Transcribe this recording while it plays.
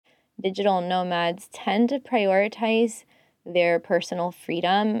digital nomads tend to prioritize their personal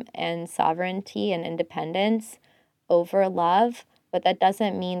freedom and sovereignty and independence over love, but that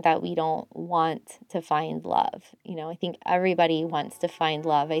doesn't mean that we don't want to find love. I think everybody wants to find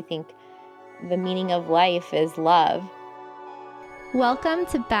love. I think the meaning of life is love. Welcome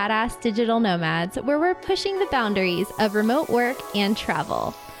to Badass Digital Nomads, where we're pushing the boundaries of remote work and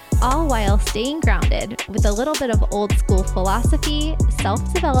travel, all while staying grounded with a little bit of old school philosophy,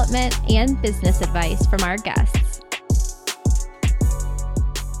 self-development, and business advice from our guests.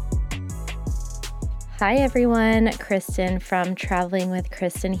 Hi everyone, Kristen from Traveling with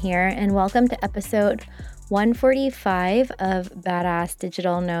Kristen here, and welcome to episode 145 of Badass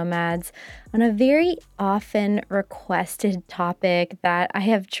Digital Nomads on a very often requested topic that I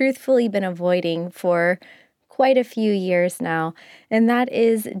have truthfully been avoiding for quite a few years now, and that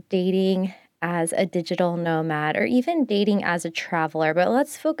is dating as a digital nomad or even dating as a traveler. But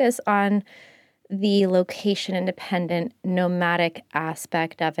let's focus on the location independent nomadic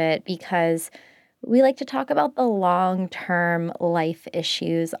aspect of it, because we like to talk about the long-term life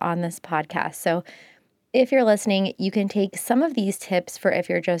issues on this podcast. So if you're listening, you can take some of these tips for if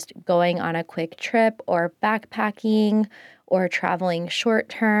you're just going on a quick trip or backpacking or traveling short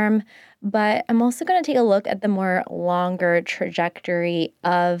term. But I'm also going to take a look at the more longer trajectory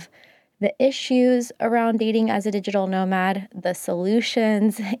of the issues around dating as a digital nomad, the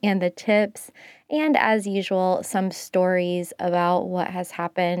solutions and the tips, and as usual, some stories about what has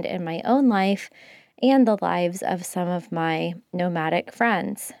happened in my own life and the lives of some of my nomadic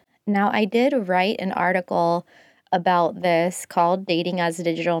friends. Now, I did write an article about this called Dating as a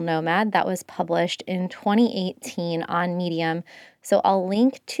Digital Nomad that was published in 2018 on Medium. So I'll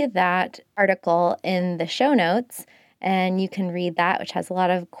link to that article in the show notes, and you can read that, which has a lot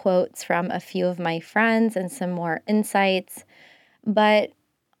of quotes from a few of my friends and some more insights. But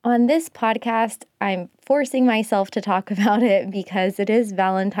on this podcast, I'm forcing myself to talk about it because it is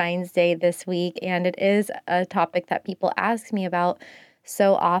Valentine's Day this week, and it is a topic that people ask me about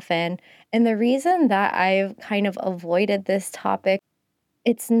so often. And the reason that I've kind of avoided this topic,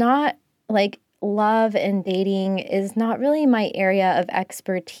 it's not like love and dating is not really my area of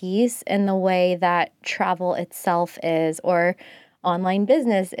expertise in the way that travel itself is, or online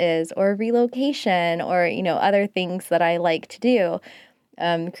business is, or relocation, or, other things that I like to do,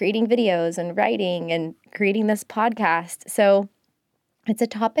 creating videos and writing and creating this podcast. So it's a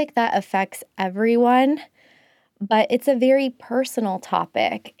topic that affects everyone, but it's a very personal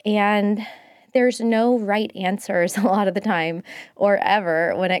topic, and there's no right answers a lot of the time or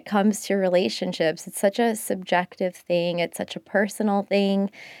ever when it comes to relationships. It's such a subjective thing. It's such a personal thing.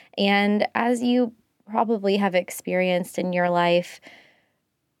 And as you probably have experienced in your life,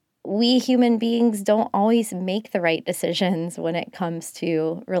 we human beings don't always make the right decisions when it comes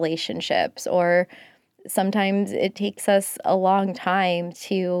to relationships, or sometimes it takes us a long time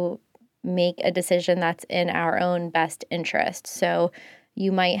to make a decision that's in our own best interest. So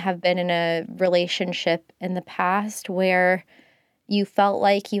you might have been in a relationship in the past where you felt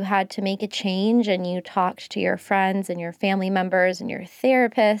like you had to make a change, and you talked to your friends and your family members and your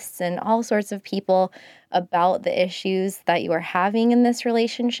therapists and all sorts of people about the issues that you were having in this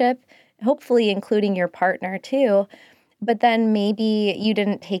relationship, hopefully including your partner too. But then maybe you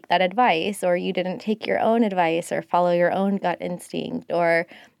didn't take that advice, or you didn't take your own advice or follow your own gut instinct, or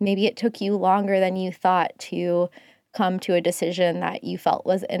maybe it took you longer than you thought to come to a decision that you felt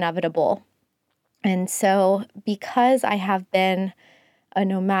was inevitable. And so because I have been a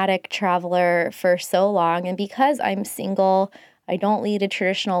nomadic traveler for so long, and because I'm single, I don't lead a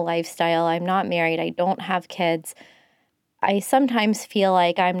traditional lifestyle, I'm not married, I don't have kids, I sometimes feel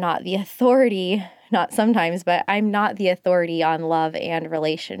like I'm not the authority. Not sometimes, but I'm not the authority on love and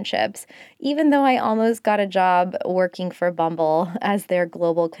relationships, even though I almost got a job working for Bumble as their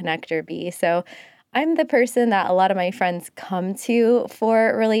global connector bee. So I'm the person that a lot of my friends come to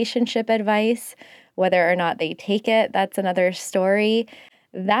for relationship advice. Whether or not they take it, that's another story.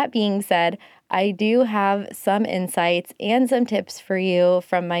 That being said, I do have some insights and some tips for you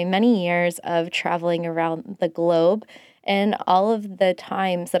from my many years of traveling around the globe and all of the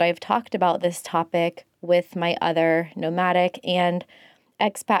times that I've talked about this topic with my other nomadic and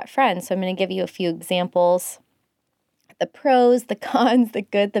expat friends. So I'm going to give you a few examples, the pros, the cons, the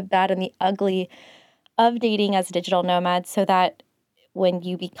good, the bad, and the ugly of dating as a digital nomad, so that when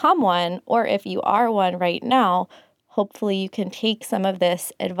you become one, or if you are one right now, hopefully you can take some of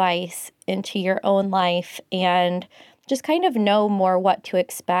this advice into your own life and just kind of know more what to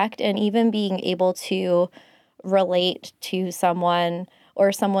expect, and even being able to relate to someone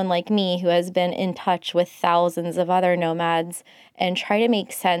or someone like me who has been in touch with thousands of other nomads and try to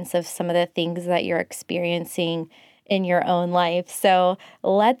make sense of some of the things that you're experiencing in your own life. So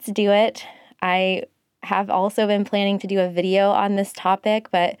let's do it. I have also been planning to do a video on this topic,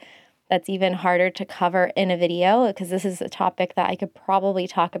 but that's even harder to cover in a video because this is a topic that I could probably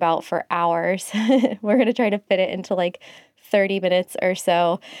talk about for hours. We're going to try to fit it into like 30 minutes or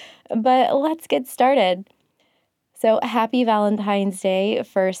so, but let's get started. So happy Valentine's Day,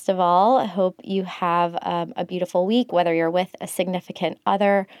 first of all. I hope you have a beautiful week, whether you're with a significant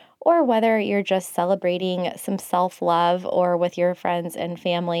other or whether you're just celebrating some self-love or with your friends and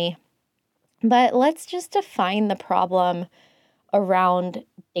family. But let's just define the problem around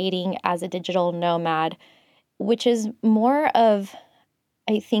dating as a digital nomad, which is more of,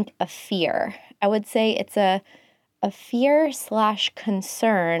 I think, a fear. I would say it's a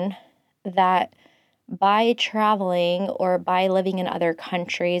fear/concern that by traveling or by living in other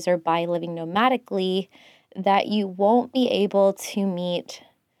countries or by living nomadically, that you won't be able to meet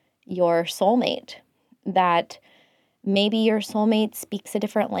your soulmate, that maybe your soulmate speaks a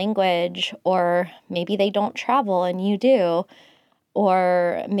different language, or maybe they don't travel and you do,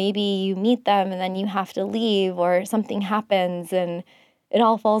 or maybe you meet them and then you have to leave, or something happens and it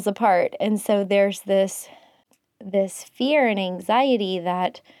all falls apart. And so there's this fear and anxiety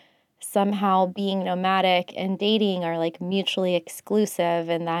that somehow being nomadic and dating are like mutually exclusive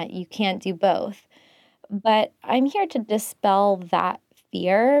and that you can't do both. But I'm here to dispel that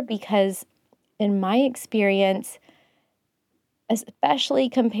fear because in my experience, especially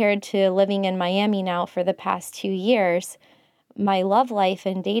compared to living in Miami now for the past 2 years, my love life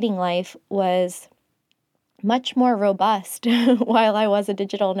and dating life was much more robust while I was a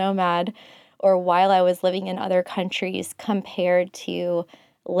digital nomad or while I was living in other countries compared to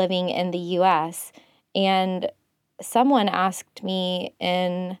living in the US. And someone asked me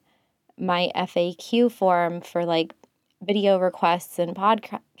in my FAQ form for like video requests and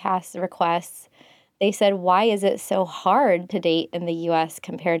podcast requests, they said, why is it so hard to date in the US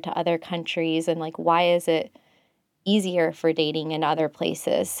compared to other countries? And like, why is it easier for dating in other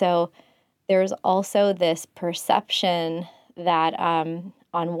places? So there's also this perception that on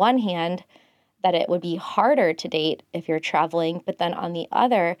one hand, that it would be harder to date if you're traveling, but then on the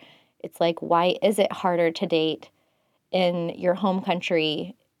other, it's like, why is it harder to date in your home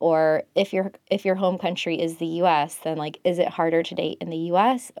country? Or if your home country is the US, then like, is it harder to date in the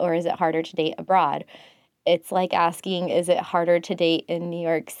US or is it harder to date abroad? It's like asking, is it harder to date in New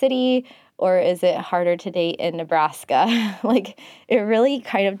York City or is it harder to date in Nebraska? Like, it really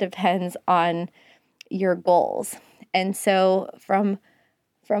kind of depends on your goals. And so from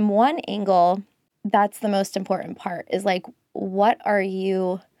one angle, that's the most important part is like, what are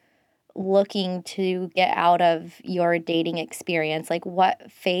you looking to get out of your dating experience? Like,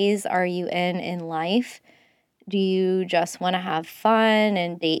 what phase are you in life? Do you just want to have fun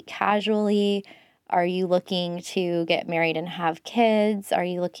and date casually? Are you looking to get married and have kids? Are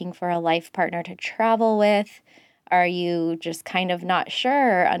you looking for a life partner to travel with? Are you just kind of not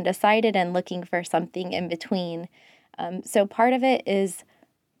sure, undecided, and looking for something in between? So part of it is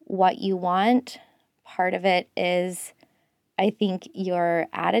what you want. Part of it is, I think, your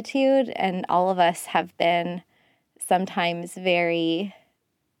attitude. And all of us have been sometimes very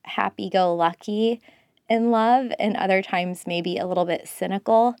happy-go-lucky in love, and other times maybe a little bit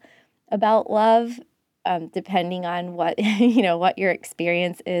cynical about love, depending on what what your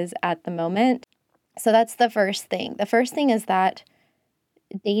experience is at the moment. So that's the first thing. The first thing is that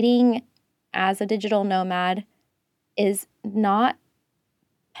dating as a digital nomad is not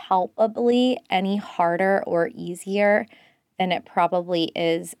palpably any harder or easier than it probably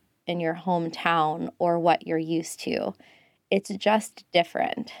is in your hometown or what you're used to. It's just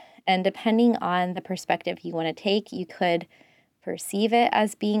different. And depending on the perspective you want to take, you could perceive it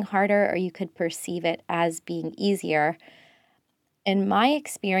as being harder or you could perceive it as being easier. In my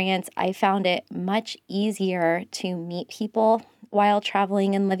experience, I found it much easier to meet people while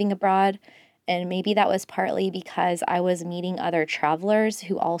traveling and living abroad. And maybe that was partly because I was meeting other travelers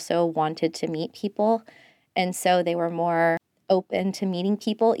who also wanted to meet people. And so they were more open to meeting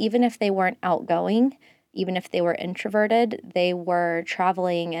people, even if they weren't outgoing, even if they were introverted, they were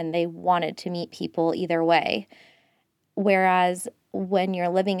traveling and they wanted to meet people either way. Whereas when you're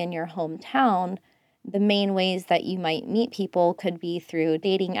living in your hometown, the main ways that you might meet people could be through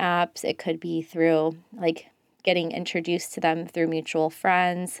dating apps. It could be through like getting introduced to them through mutual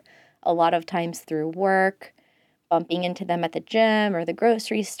friends, a lot of times through work, bumping into them at the gym or the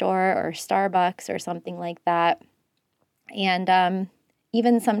grocery store or Starbucks or something like that. And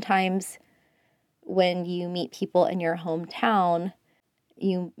even sometimes when you meet people in your hometown,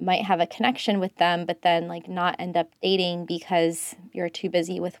 you might have a connection with them, but then like not end up dating because you're too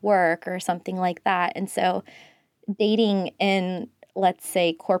busy with work or something like that. And so dating in, let's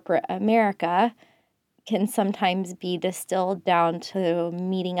say, corporate America can sometimes be distilled down to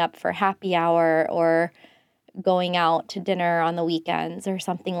meeting up for happy hour or going out to dinner on the weekends or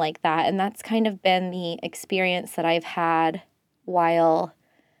something like that. And that's kind of been the experience that I've had while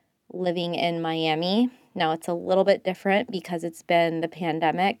living in Miami. Now it's a little bit different because it's been the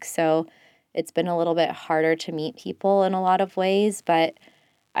pandemic, so it's been a little bit harder to meet people in a lot of ways, but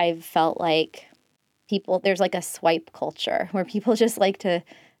I've felt like there's like a swipe culture where people just like to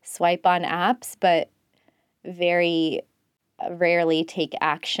swipe on apps, but very rarely take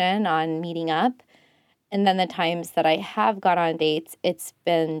action on meeting up. And then the times that I have gone on dates, it's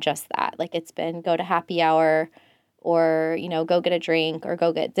been just that. Like it's been go to happy hour or, go get a drink or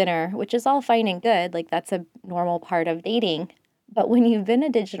go get dinner, which is all fine and good. Like that's a normal part of dating. But when you've been a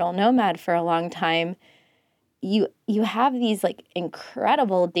digital nomad for a long time, you have these like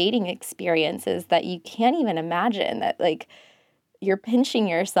incredible dating experiences that you can't even imagine, that like you're pinching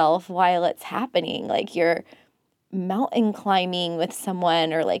yourself while it's happening. Like you're mountain climbing with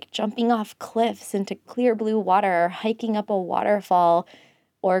someone or like jumping off cliffs into clear blue water or hiking up a waterfall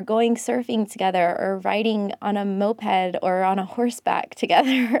or going surfing together or riding on a moped or on a horseback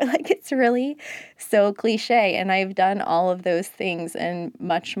together. Like it's really so cliche. And I've done all of those things and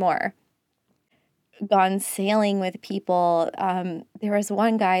much more. Gone sailing with people. There was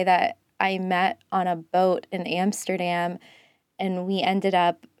one guy that I met on a boat in Amsterdam, and we ended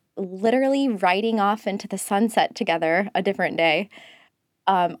up literally riding off into the sunset together a different day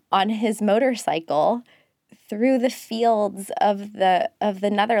on his motorcycle through the fields of the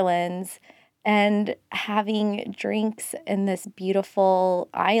Netherlands and having drinks in this beautiful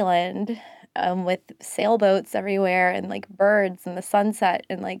island with sailboats everywhere and like birds and the sunset.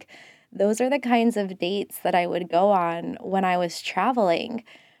 And like those are the kinds of dates that I would go on when I was traveling,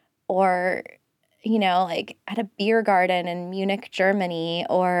 or like at a beer garden in Munich, Germany,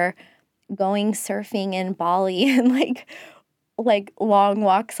 or going surfing in Bali and like long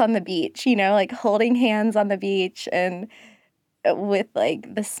walks on the beach, like holding hands on the beach and with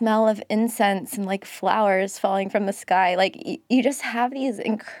like the smell of incense and like flowers falling from the sky. Like you just have these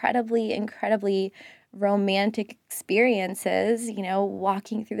incredibly, incredibly romantic experiences,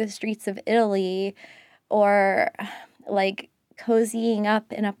 walking through the streets of Italy or like cozying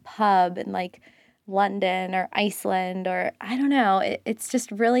up in a pub in like London or Iceland, or I don't know. It's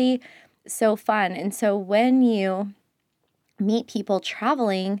just really so fun. And so when you meet people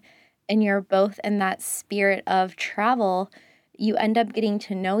traveling and you're both in that spirit of travel, you end up getting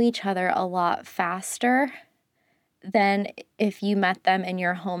to know each other a lot faster than if you met them in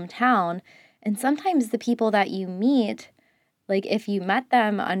your hometown. And sometimes the people that you meet, like if you met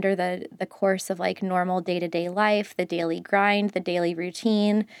them under the course of like normal day-to-day life, the daily grind, the daily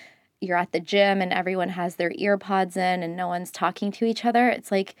routine, you're at the gym and everyone has their ear pods in and no one's talking to each other,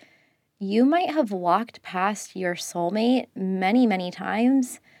 it's like you might have walked past your soulmate many, many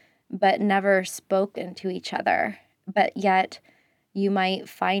times, but never spoken to each other. But yet you might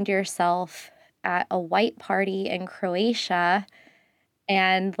find yourself at a white party in Croatia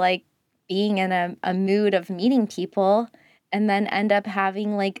and like being in a mood of meeting people, and then end up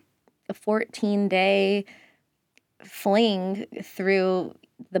having like a 14-day fling through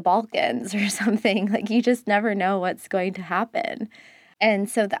the Balkans or something. Like you just never know what's going to happen. And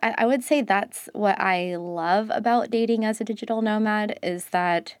so I would say that's what I love about dating as a digital nomad is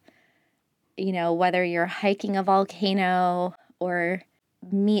that, whether you're hiking a volcano or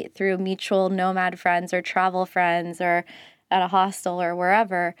meet through mutual nomad friends or travel friends or at a hostel or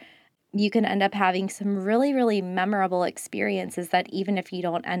wherever, you can end up having some really, really memorable experiences that even if you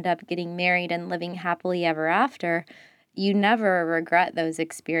don't end up getting married and living happily ever after, you never regret those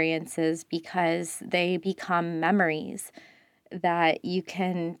experiences because they become memories that you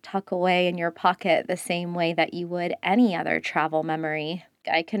can tuck away in your pocket the same way that you would any other travel memory.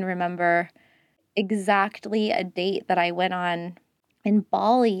 I can remember exactly a date that I went on in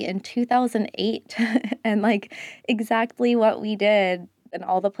Bali in 2008 and like exactly what we did and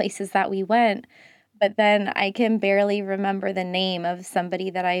all the places that we went. But then I can barely remember the name of somebody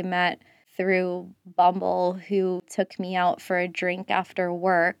that I met through Bumble who took me out for a drink after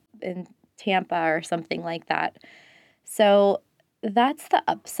work in Tampa or something like that. So that's the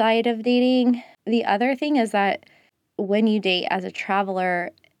upside of dating. The other thing is that when you date as a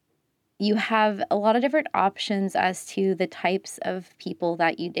traveler, you have a lot of different options as to the types of people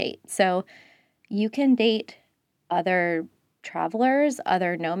that you date. So you can date other travelers,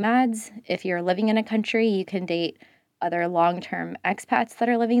 other nomads. If you're living in a country, you can date other long-term expats that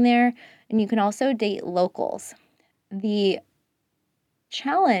are living there, and you can also date locals. The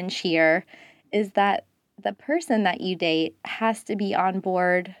challenge here is that the person that you date has to be on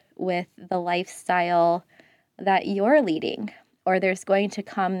board with the lifestyle that you're leading, or there's going to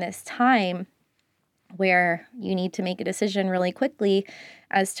come this time where you need to make a decision really quickly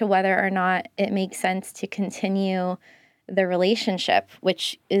as to whether or not it makes sense to continue the relationship,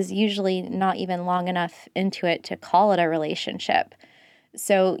 which is usually not even long enough into it to call it a relationship.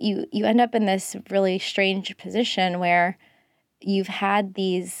 So you end up in this really strange position where you've had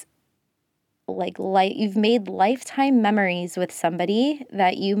these you've made lifetime memories with somebody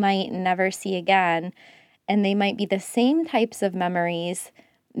that you might never see again, and they might be the same types of memories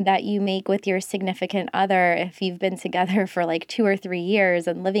that you make with your significant other if you've been together for like 2 or 3 years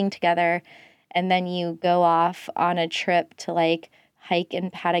and living together, and then you go off on a trip to like hike in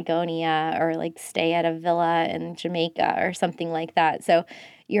Patagonia or like stay at a villa in Jamaica or something like that. So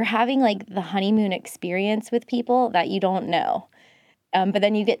you're having like the honeymoon experience with people that you don't know. But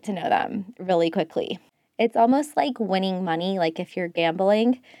then you get to know them really quickly. It's almost like winning money. Like if you're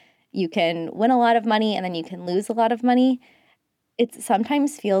gambling, you can win a lot of money and then you can lose a lot of money. It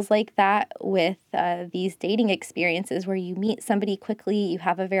sometimes feels like that with these dating experiences where you meet somebody quickly, you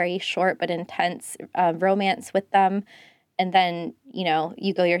have a very short but intense romance with them, and then,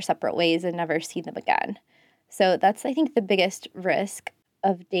 you go your separate ways and never see them again. So that's, I think, the biggest risk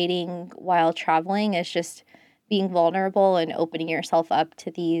of dating while traveling is just being vulnerable and opening yourself up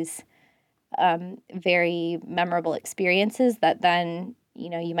to these very memorable experiences that then,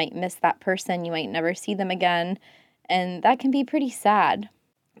 you might miss that person, you might never see them again, and that can be pretty sad.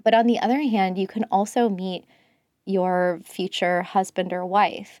 But on the other hand, you can also meet your future husband or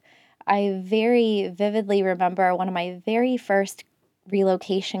wife. I very vividly remember one of my very first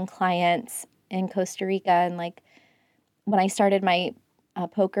relocation clients in Costa Rica, and like when I started my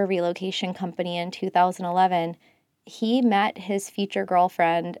poker relocation company in 2011, he met his future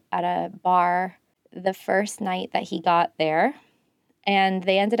girlfriend at a bar the first night that he got there, and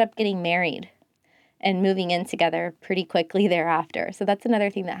they ended up getting married and moving in together pretty quickly thereafter. So that's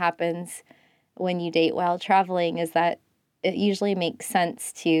another thing that happens when you date while traveling, is that it usually makes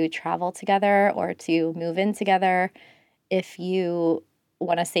sense to travel together or to move in together if you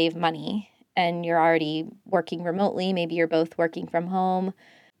want to save money and you're already working remotely. Maybe you're both working from home,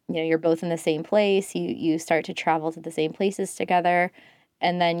 you're both in the same place, you start to travel to the same places together,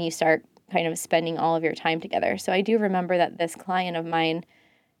 and then you start kind of spending all of your time together. So I do remember that this client of mine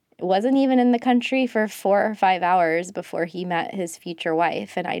wasn't even in the country for 4 or 5 hours before he met his future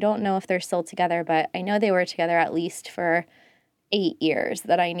wife. And I don't know if they're still together, but I know they were together at least for 8 years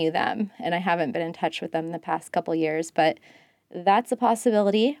that I knew them. And I haven't been in touch with them the past couple years, but that's a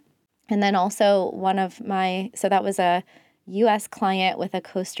possibility. And then also so that was a US client with a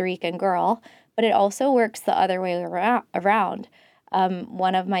Costa Rican girl, but it also works the other way around.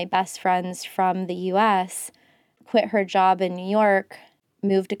 One of my best friends from the US quit her job in New York,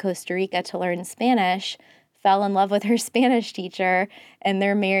 moved to Costa Rica to learn Spanish, fell in love with her Spanish teacher, and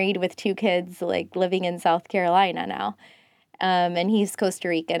they're married with 2 kids, like living in South Carolina now. And he's Costa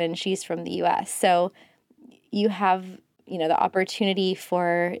Rican and she's from the US. So you have, the opportunity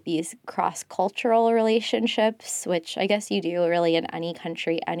for these cross-cultural relationships, which I guess you do really in any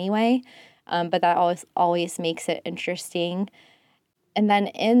country anyway. But that always makes it interesting. And then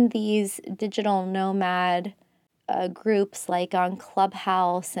in these digital nomad groups like on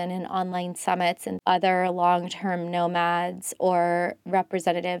Clubhouse and in online summits and other long-term nomads or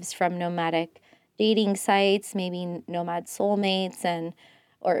representatives from nomadic dating sites, maybe nomad soulmates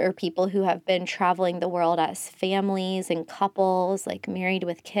or people who have been traveling the world as families and couples, like married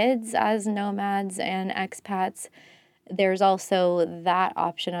with kids as nomads and expats. There's also that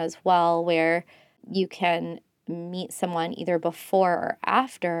option as well, where you can meet someone either before or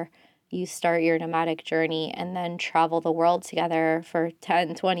after you start your nomadic journey and then travel the world together for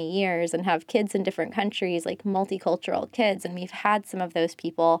 10, 20 years and have kids in different countries, like multicultural kids. And we've had some of those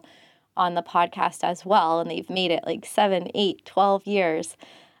people on the podcast as well, and they've made it like 7, 8, 12 years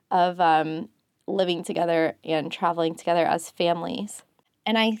of living together and traveling together as families.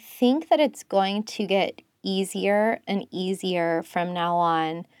 And I think that it's going to get easier and easier from now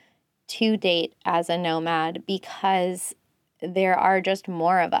on to date as a nomad because there are just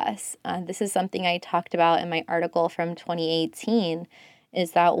more of us. This is something I talked about in my article from 2018,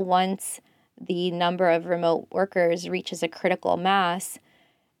 is that once the number of remote workers reaches a critical mass,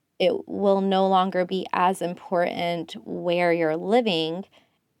 it will no longer be as important where you're living.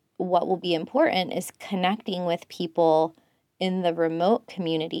 What will be important is connecting with people in the remote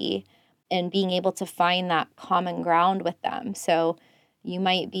community and being able to find that common ground with them. So you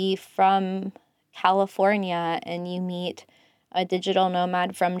might be from California and you meet a digital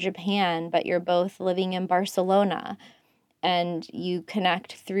nomad from Japan, but you're both living in Barcelona, and you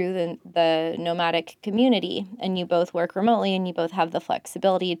connect through the nomadic community, and you both work remotely, and you both have the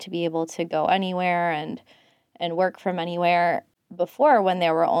flexibility to be able to go anywhere and work from anywhere. Before, when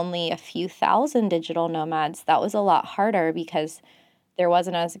there were only a few thousand digital nomads, that was a lot harder because there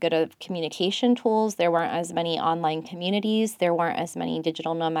wasn't as good of communication tools. There weren't as many online communities. There weren't as many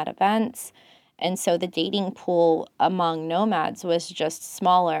digital nomad events. And so the dating pool among nomads was just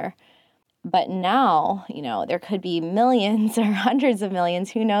smaller. But now, there could be millions or hundreds of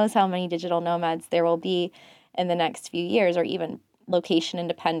millions. Who knows how many digital nomads there will be in the next few years, or even location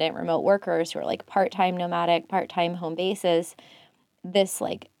independent remote workers who are like part-time nomadic, part-time home bases. This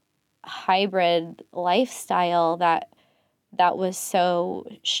like hybrid lifestyle that was so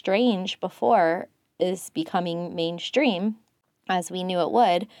strange before is becoming mainstream, as we knew it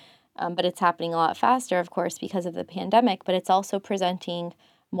would. But it's happening a lot faster, of course, because of the pandemic. But it's also presenting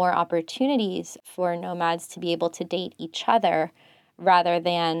more opportunities for nomads to be able to date each other rather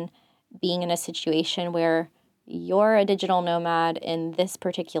than being in a situation where you're a digital nomad in this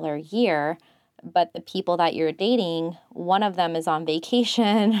particular year, but the people that you're dating, one of them is on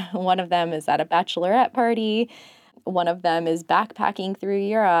vacation, one of them is at a bachelorette party, one of them is backpacking through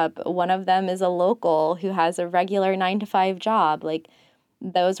Europe, one of them is a local who has a regular 9-to-5 job. Like,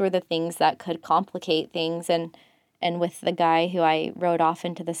 those were the things that could complicate things. And with the guy who I rode off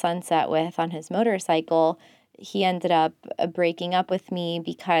into the sunset with on his motorcycle, he ended up breaking up with me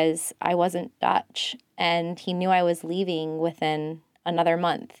because I wasn't Dutch, and he knew I was leaving within another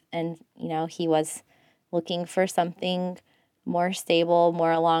month. And, he was looking for something more stable,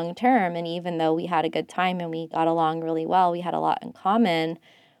 more long-term. And even though we had a good time and we got along really well, we had a lot in common,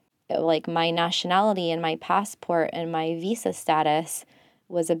 like my nationality and my passport and my visa status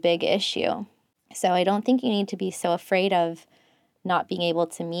was a big issue. So I don't think you need to be so afraid of not being able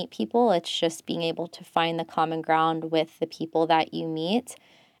to meet people. It's just being able to find the common ground with the people that you meet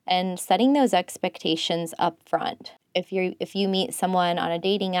and setting those expectations up front. If you meet someone on a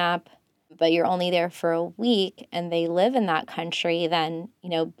dating app, but you're only there for a week and they live in that country, then,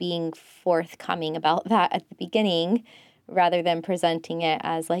 being forthcoming about that at the beginning rather than presenting it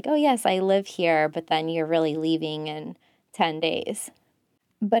as like, oh yes, I live here, but then you're really leaving in 10 days.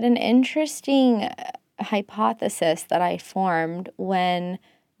 But an interesting hypothesis that I formed when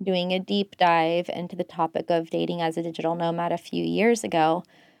doing a deep dive into the topic of dating as a digital nomad a few years ago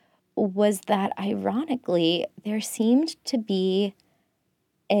was that, ironically, there seemed to be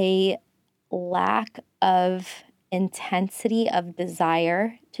a lack of intensity of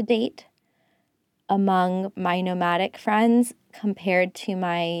desire to date among my nomadic friends compared to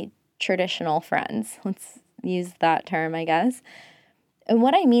my traditional friends. Let's use that term, I guess. And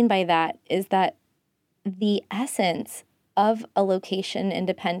what I mean by that is that the essence of a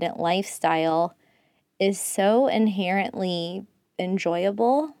location-independent lifestyle is so inherently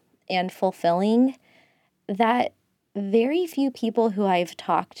enjoyable and fulfilling that very few people who I've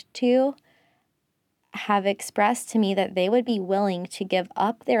talked to have expressed to me that they would be willing to give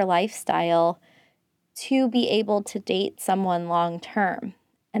up their lifestyle to be able to date someone long term.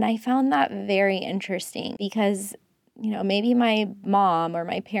 And I found that very interesting because, maybe my mom or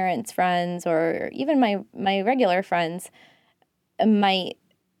my parents' friends or even my regular friends might,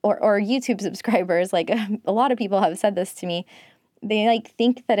 or YouTube subscribers, like a lot of people have said this to me, they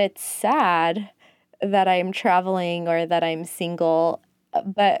think that it's sad that I'm traveling or that I'm single.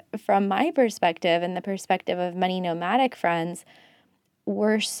 But from my perspective and the perspective of many nomadic friends,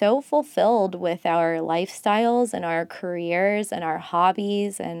 we're so fulfilled with our lifestyles and our careers and our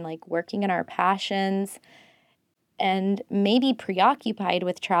hobbies and working in our passions, and maybe preoccupied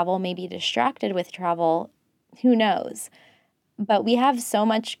with travel, maybe distracted with travel, who knows? But we have so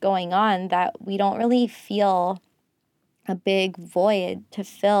much going on that we don't really feel a big void to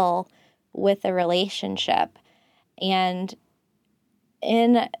fill with a relationship. And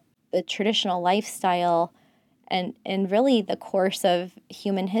in the traditional lifestyle and really the course of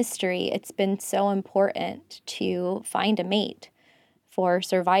human history, it's been so important to find a mate for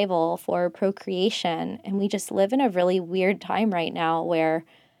survival, for procreation. And we just live in a really weird time right now where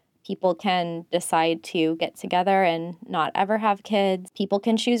people can decide to get together and not ever have kids. People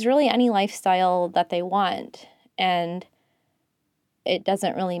can choose really any lifestyle that they want. And it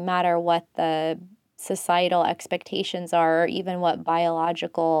doesn't really matter what the societal expectations are or even what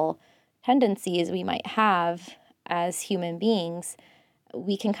biological tendencies we might have as human beings.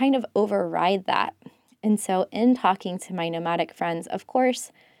 We can kind of override that. And so in talking to my nomadic friends, of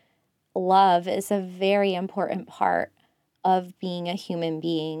course, love is a very important part of being a human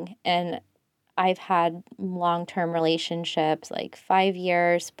being. And I've had long-term relationships, like 5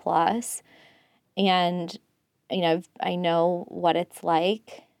 years plus, and I know what it's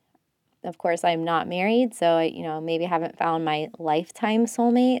like. Of course, I'm not married, so I maybe haven't found my lifetime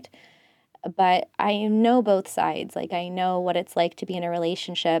soulmate, but I know both sides. Like, I know what it's like to be in a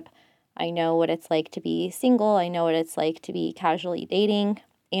relationship. I know what it's like to be single. I know what it's like to be casually dating.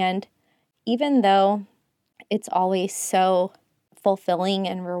 And even though it's always so fulfilling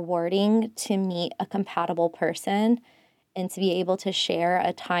and rewarding to meet a compatible person and to be able to share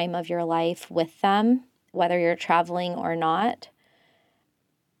a time of your life with them, whether you're traveling or not,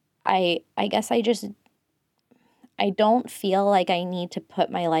 I guess I don't feel like I need to put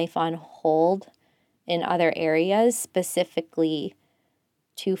my life on hold in other areas specifically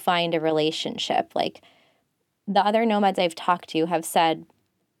to find a relationship. Like, the other nomads I've talked to have said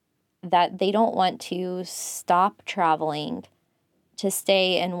that they don't want to stop traveling to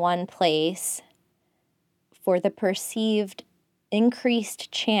stay in one place for the perceived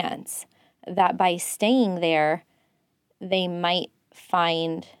increased chance that by staying there, they might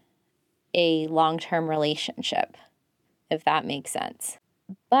find a long-term relationship, if that makes sense.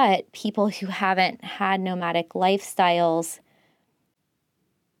 But people who haven't had nomadic lifestyles,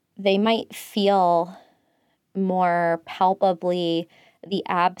 they might feel more palpably the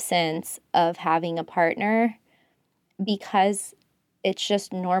absence of having a partner because it's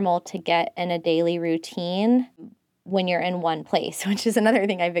just normal to get in a daily routine when you're in one place, which is another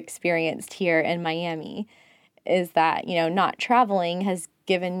thing I've experienced here in Miami, is that, not traveling has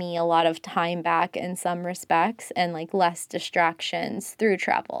given me a lot of time back in some respects and like less distractions through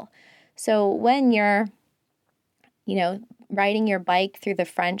travel. So when you're, riding your bike through the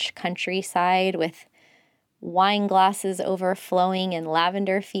French countryside with wine glasses overflowing and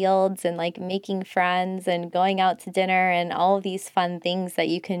lavender fields and like making friends and going out to dinner and all of these fun things that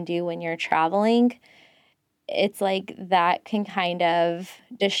you can do when you're traveling, it's like that can kind of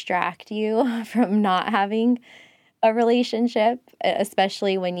distract you from not having a relationship,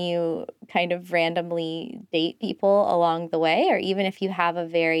 especially when you kind of randomly date people along the way, or even if you have a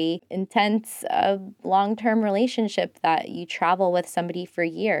very intense long-term relationship that you travel with somebody for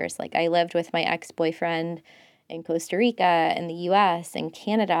years. Like, I lived with my ex-boyfriend in Costa Rica, in the US, and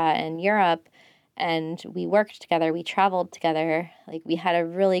Canada, and Europe, and we worked together, we traveled together, like we had a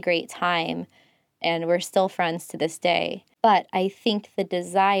really great time, and we're still friends to this day. But I think the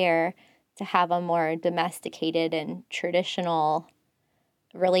desire to have a more domesticated and traditional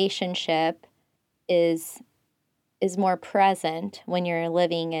relationship is more present when you're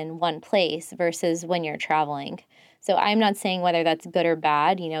living in one place versus when you're traveling. So I'm not saying whether that's good or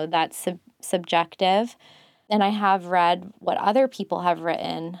bad, that's subjective. And I have read what other people have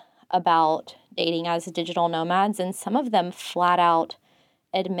written about dating as digital nomads, and some of them flat out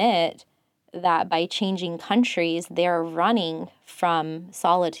admit that by changing countries, they're running from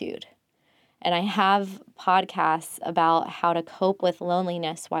solitude. And I have podcasts about how to cope with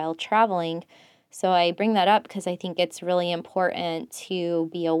loneliness while traveling. So I bring that up because I think it's really important to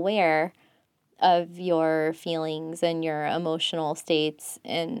be aware of your feelings and your emotional states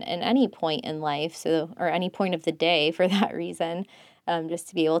in any point in life, or any point of the day for that reason, just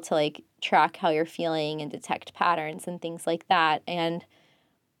to be able to like track how you're feeling and detect patterns and things like that. And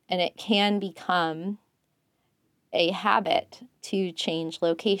it can become a habit to change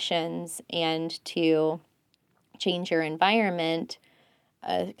locations and to change your environment,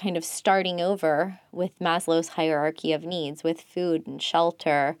 kind of starting over with Maslow's hierarchy of needs, with food and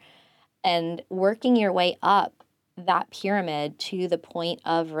shelter, and working your way up that pyramid to the point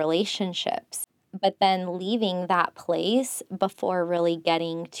of relationships, but then leaving that place before really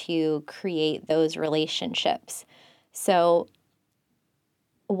getting to create those relationships. So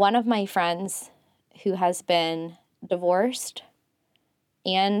one of my friends who has been divorced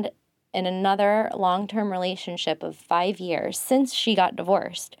and in another long-term relationship of 5 years since she got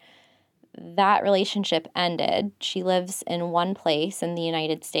divorced, that relationship ended. She lives in one place in the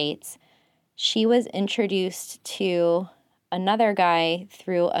United States. She was introduced to another guy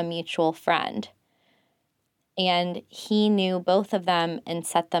through a mutual friend. And he knew both of them and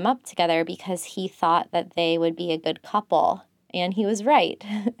set them up together because he thought that they would be a good couple. And he was right.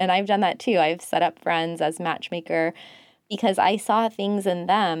 And I've done that too. I've set up friends as matchmaker because I saw things in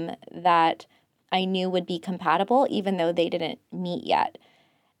them that I knew would be compatible, even though they didn't meet yet.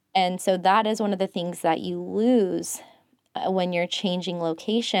 And so that is one of the things that you lose when you're changing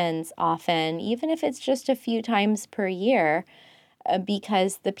locations often, even if it's just a few times per year,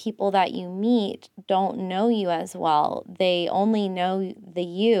 because the people that you meet don't know you as well. They only know the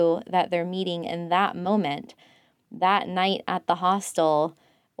you that they're meeting in that moment, that night at the hostel,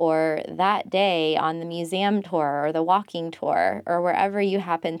 or that day on the museum tour or the walking tour, or wherever you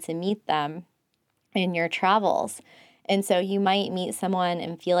happen to meet them in your travels. And so you might meet someone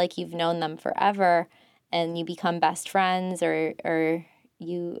and feel like you've known them forever, and you become best friends, or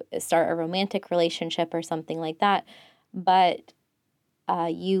you start a romantic relationship or something like that. But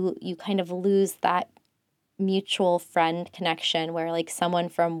you kind of lose that mutual friend connection where like someone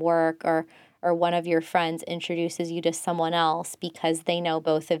from work or one of your friends introduces you to someone else because they know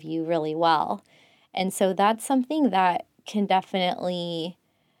both of you really well. And so that's something that can definitely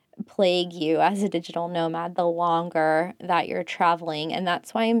plague you as a digital nomad the longer that you're traveling. And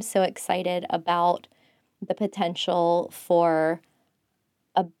that's why I'm so excited about the potential for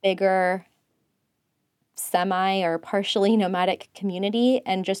a bigger semi or partially nomadic community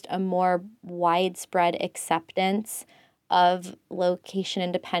and just a more widespread acceptance of location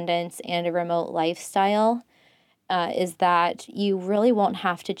independence and a remote lifestyle, is that you really won't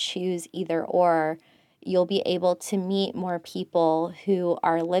have to choose either or. You'll be able to meet more people who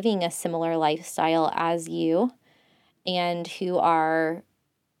are living a similar lifestyle as you and who are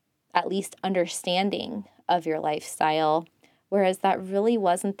at least understanding of your lifestyle, whereas that really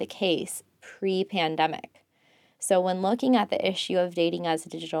wasn't the case pre-pandemic. So when looking at the issue of dating as a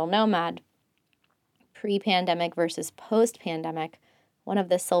digital nomad, pre-pandemic versus post-pandemic, one of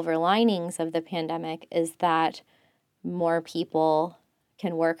the silver linings of the pandemic is that more people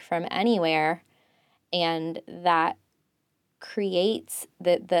can work from anywhere, and that creates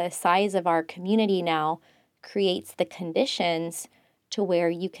the size of our community now creates the conditions to where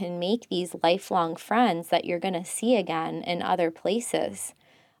you can make these lifelong friends that you're going to see again in other places,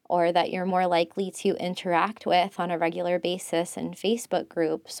 or that you're more likely to interact with on a regular basis in Facebook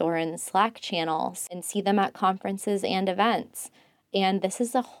groups or in Slack channels and see them at conferences and events. And this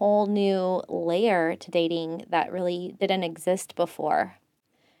is a whole new layer to dating that really didn't exist before.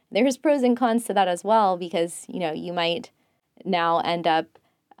 There's pros and cons to that as well, because, you might now end up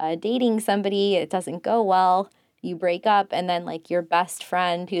dating somebody, it doesn't go well, you break up, and then like your best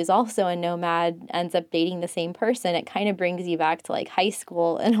friend who's also a nomad ends up dating the same person. It kind of brings you back to like high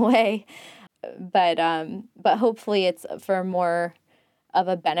school in a way, but hopefully it's for more of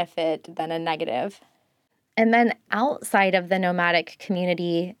a benefit than a negative. And then outside of the nomadic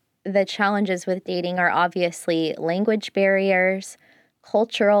community, the challenges with dating are obviously language barriers,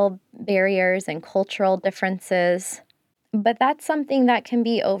 cultural barriers, and cultural differences. But that's something that can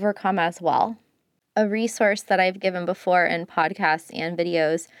be overcome as well. A resource that I've given before in podcasts and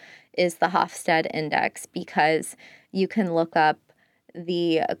videos is the Hofstede Index, because you can look up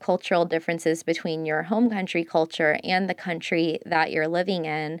the cultural differences between your home country culture and the country that you're living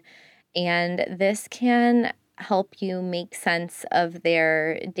in. And this can help you make sense of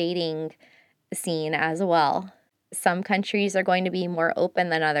their dating scene as well. Some countries are going to be more open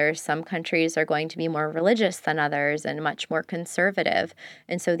than others. Some countries are going to be more religious than others and much more conservative.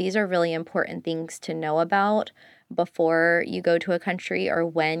 And so these are really important things to know about before you go to a country or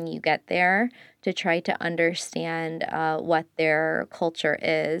when you get there, to try to understand what their culture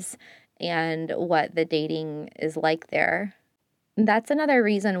is and what the dating is like there. That's another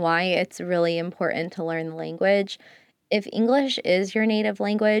reason why it's really important to learn the language. If English is your native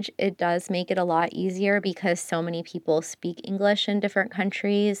language, it does make it a lot easier because so many people speak English in different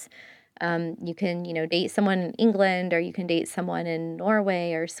countries. You can, date someone in England, or you can date someone in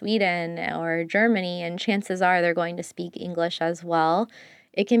Norway or Sweden or Germany, and chances are they're going to speak English as well.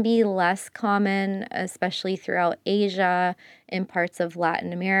 It can be less common, especially throughout Asia and parts of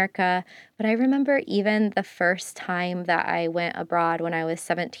Latin America. But I remember even the first time that I went abroad when I was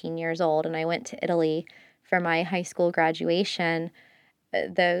 17 years old and I went to Italy for my high school graduation.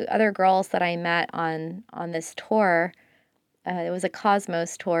 The other girls that I met on this tour, it was a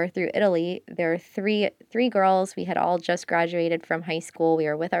Cosmos tour through Italy. There were three girls. We had all just graduated from high school. We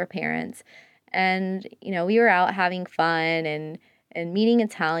were with our parents. And, we were out having fun and meeting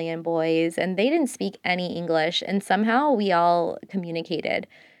Italian boys, and they didn't speak any English, and somehow we all communicated.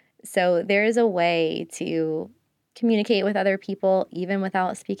 So there is a way to communicate with other people even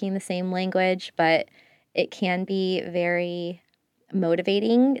without speaking the same language, but it can be very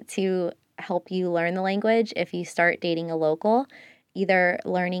motivating to help you learn the language if you start dating a local, either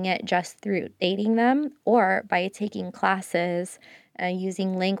learning it just through dating them or by taking classes,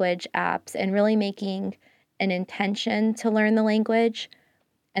 using language apps, and really making an intention to learn the language,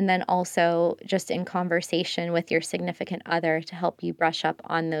 and then also just in conversation with your significant other to help you brush up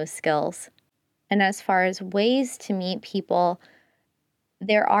on those skills. And as far as ways to meet people,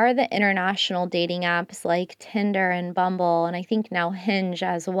 There are the international dating apps like Tinder and Bumble, and I think now Hinge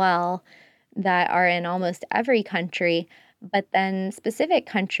as well, that are in almost every country. But then specific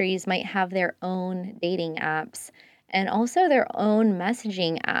countries might have their own dating apps and also their own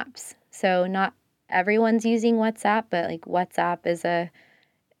messaging apps. So not everyone's using WhatsApp, but like WhatsApp is a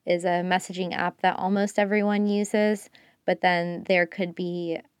messaging app that almost everyone uses, but then there could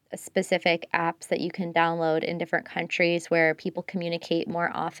be specific apps that you can download in different countries where people communicate more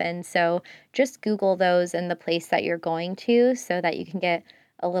often. So just Google those in the place that you're going to so that you can get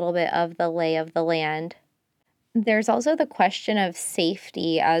a little bit of the lay of the land. There's also the question of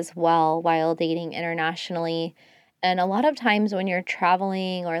safety as well while dating internationally. And a lot of times when you're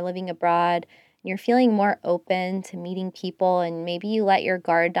traveling or living abroad, you're feeling more open to meeting people and maybe you let your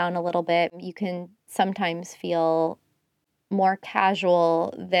guard down a little bit. You can sometimes feel more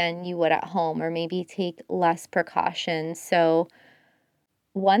casual than you would at home or maybe take less precautions. So,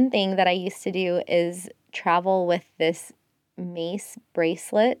 one thing that I used to do is travel with this mace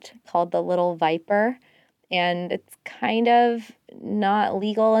bracelet called the Little Viper, and it's kind of not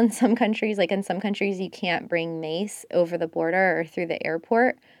legal in some countries. Like in some countries, you can't bring mace over the border or through the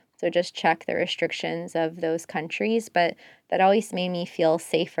airport. So just check the restrictions of those countries. But that always made me feel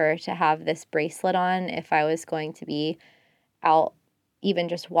safer to have this bracelet on if I was going to be out, even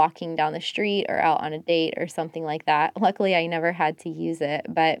just walking down the street or out on a date or something like that. Luckily, I never had to use it,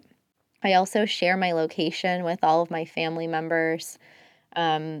 but I also share my location with all of my family members.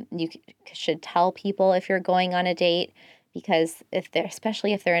 Should tell people if you're going on a date because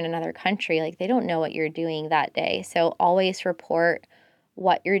especially if they're in another country, like they don't know what you're doing that day. So always report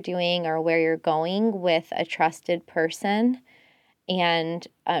what you're doing or where you're going with a trusted person and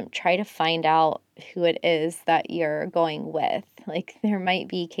try to find out who it is that you're going with. Like there might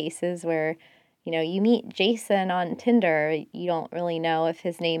be cases where, you meet Jason on Tinder, you don't really know if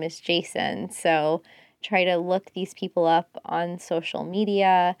his name is Jason. So try to look these people up on social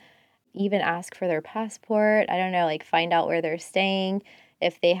media, even ask for their passport. I don't know, like find out where they're staying,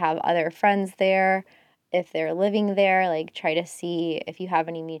 if they have other friends there, if they're living there, like try to see if you have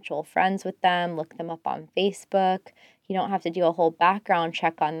any mutual friends with them, look them up on Facebook. You don't have to do a whole background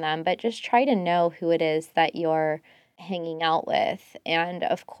check on them, but just try to know who it is that you're hanging out with. And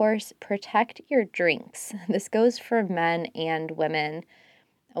of course, protect your drinks. This goes for men and women.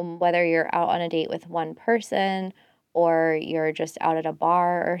 Whether you're out on a date with one person or you're just out at a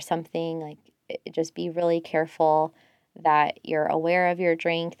bar or something, like just be really careful that you're aware of your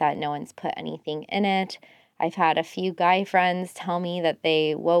drink, that no one's put anything in it. I've had a few guy friends tell me that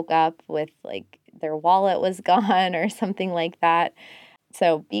they woke up with like their wallet was gone or something like that.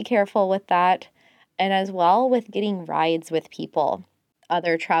 So be careful with that. And as well with getting rides with people.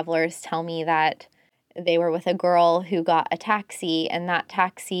 Other travelers tell me that they were with a girl who got a taxi, and that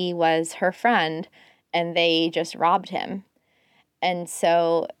taxi was her friend, and they just robbed him. And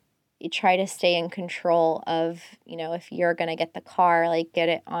so you try to stay in control of, if you're going to get the car, like get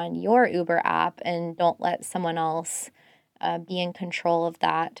it on your Uber app and don't let someone else be in control of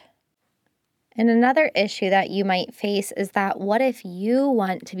that. And another issue that you might face is that what if you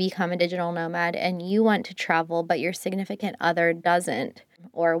want to become a digital nomad and you want to travel, but your significant other doesn't?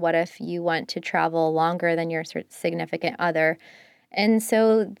 Or what if you want to travel longer than your significant other? And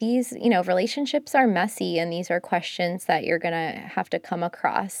so these, relationships are messy, and these are questions that you're going to have to come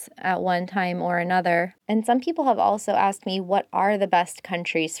across at one time or another. And some people have also asked me, what are the best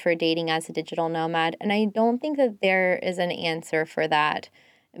countries for dating as a digital nomad? And I don't think that there is an answer for that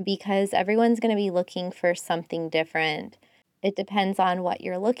because everyone's going to be looking for something different. It depends on what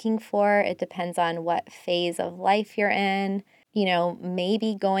you're looking for. It depends on what phase of life you're in.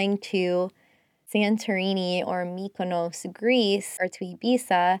 Maybe going to Santorini or Mykonos, Greece, or to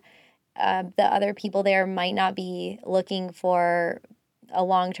Ibiza, the other people there might not be looking for a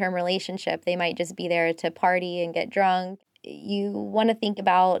long-term relationship. They might just be there to party and get drunk. You want to think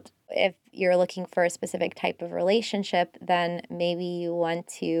about if you're looking for a specific type of relationship, then maybe you want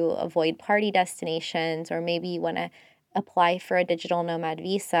to avoid party destinations, or maybe you want to apply for a digital nomad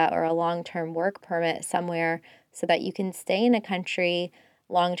visa or a long-term work permit somewhere so that you can stay in a country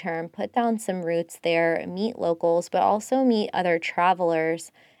long term, put down some roots there, meet locals, but also meet other travelers,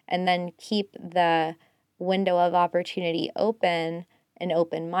 and then keep the window of opportunity open and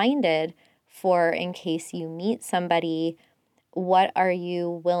open minded for in case you meet somebody. What are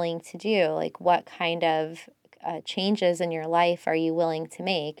you willing to do? Like, what kind of changes in your life are you willing to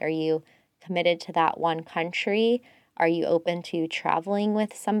make? Are you committed to that one country? Are you open to traveling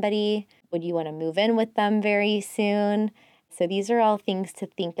with somebody? Would you want to move in with them very soon? So these are all things to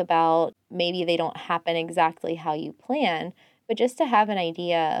think about. Maybe they don't happen exactly how you plan, but just to have an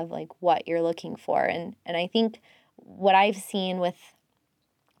idea of like what you're looking for. And I think what I've seen with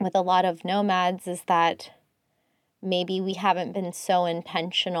a lot of nomads is that maybe we haven't been so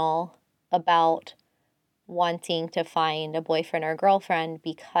intentional about wanting to find a boyfriend or girlfriend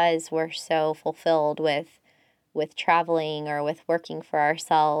because we're so fulfilled with traveling or with working for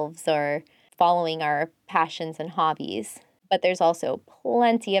ourselves or following our passions and hobbies. But there's also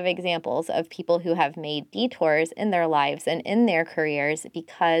plenty of examples of people who have made detours in their lives and in their careers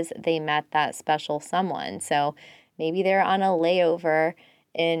because they met that special someone. So maybe they're on a layover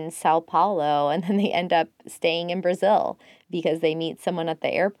in Sao Paulo and then they end up staying in Brazil because they meet someone at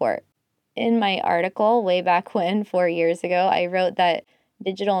the airport. In my article way back when, 4 years ago, I wrote that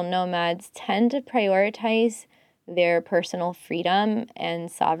digital nomads tend to prioritize their personal freedom and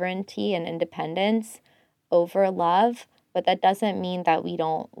sovereignty and independence over love, but that doesn't mean that we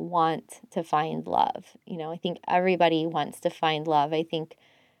don't want to find love. I think everybody wants to find love. I think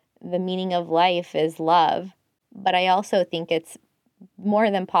the meaning of life is love, but I also think it's more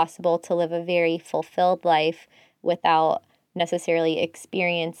than possible to live a very fulfilled life without necessarily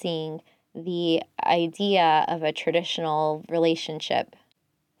experiencing the idea of a traditional relationship.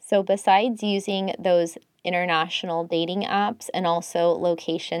 So besides using those international dating apps and also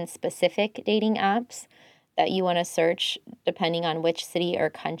location-specific dating apps that you want to search depending on which city or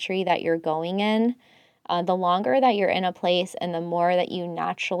country that you're going in, the longer that you're in a place and the more that you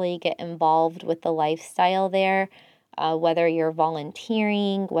naturally get involved with the lifestyle there, whether you're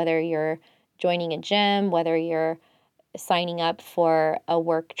volunteering, whether you're joining a gym, whether you're signing up for a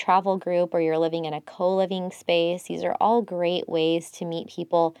work travel group or you're living in a co-living space. These are all great ways to meet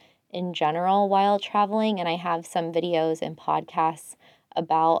people in general while traveling. And I have some videos and podcasts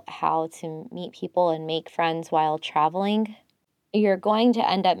about how to meet people and make friends while traveling. You're going to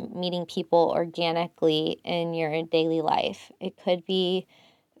end up meeting people organically in your daily life. It could be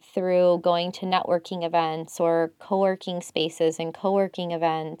through going to networking events or co-working spaces and co-working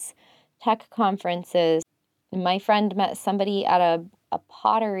events, tech conferences. My friend met somebody at a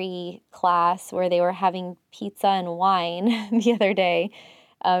pottery class where they were having pizza and wine the other day.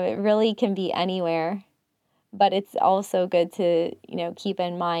 It really can be anywhere, but it's also good to, keep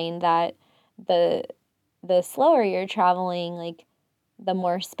in mind that the slower you're traveling, like the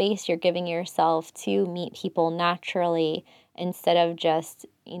more space you're giving yourself to meet people naturally instead of just,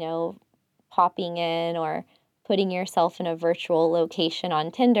 popping in or putting yourself in a virtual location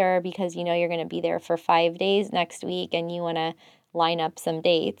on Tinder because you're going to be there for 5 days next week and you want to line up some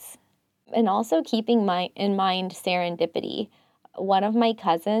dates. And also keeping in mind serendipity. One of my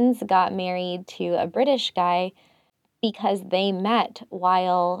cousins got married to a British guy because they met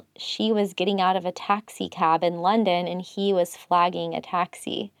while she was getting out of a taxi cab in London and he was flagging a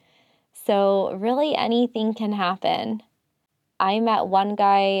taxi. So really anything can happen. I met one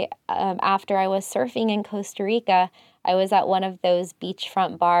guy after I was surfing in Costa Rica. I was at one of those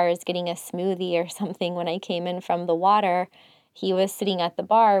beachfront bars getting a smoothie or something when I came in from the water. He was sitting at the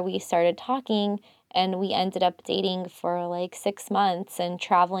bar. We started talking and we ended up dating for like 6 months and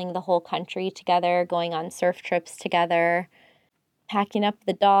traveling the whole country together, going on surf trips together, packing up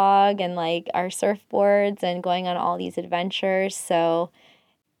the dog and like our surfboards and going on all these adventures. So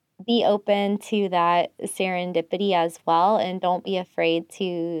be open to that serendipity as well, and don't be afraid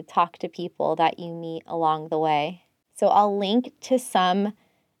to talk to people that you meet along the way. So I'll link to some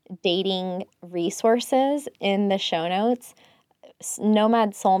dating resources in the show notes.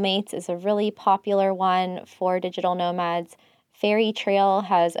 Nomad Soulmates is a really popular one for digital nomads. Fairy Trail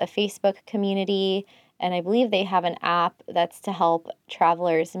has a Facebook community, and I believe they have an app that's to help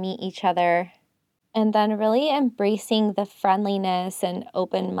travelers meet each other. And then really embracing the friendliness and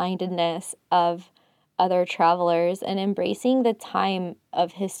open-mindedness of other travelers and embracing the time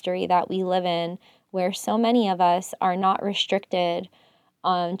of history that we live in, where so many of us are not restricted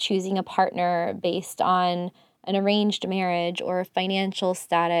on choosing a partner based on an arranged marriage or financial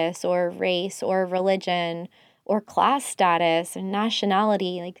status or race or religion or class status or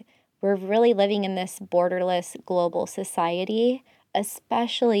nationality. Like, we're really living in this borderless global society,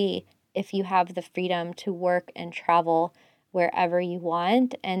 especially if you have the freedom to work and travel wherever you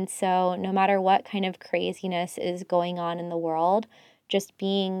want. And so no matter what kind of craziness is going on in the world, just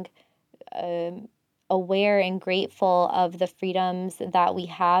being aware and grateful of the freedoms that we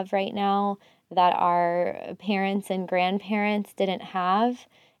have right now that our parents and grandparents didn't have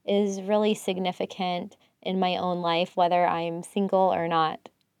is really significant in my own life, whether I'm single or not.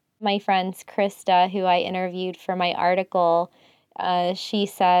 My friend Krista, who I interviewed for my article, she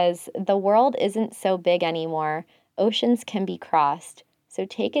says, "The world isn't so big anymore. Oceans can be crossed. So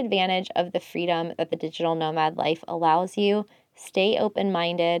take advantage of the freedom that the digital nomad life allows you stay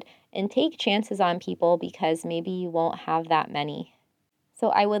open-minded, and take chances on people because maybe you won't have that many. So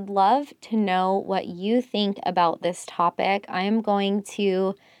I would love to know what you think about this topic. I am going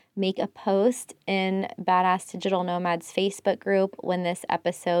to make a post in Badass Digital Nomads Facebook group when this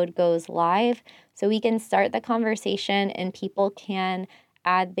episode goes live so we can start the conversation and people can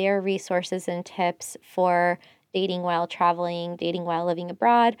add their resources and tips for dating while traveling, dating while living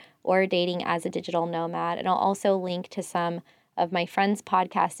abroad, or dating as a digital nomad. And I'll also link to some of my friends'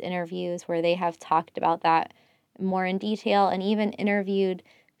 podcast interviews where they have talked about that more in detail and even interviewed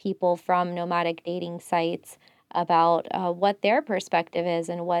people from nomadic dating sites about what their perspective is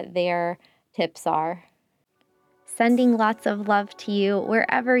and what their tips are. Sending lots of love to you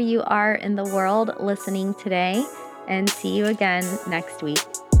wherever you are in the world listening today, and see you again next week.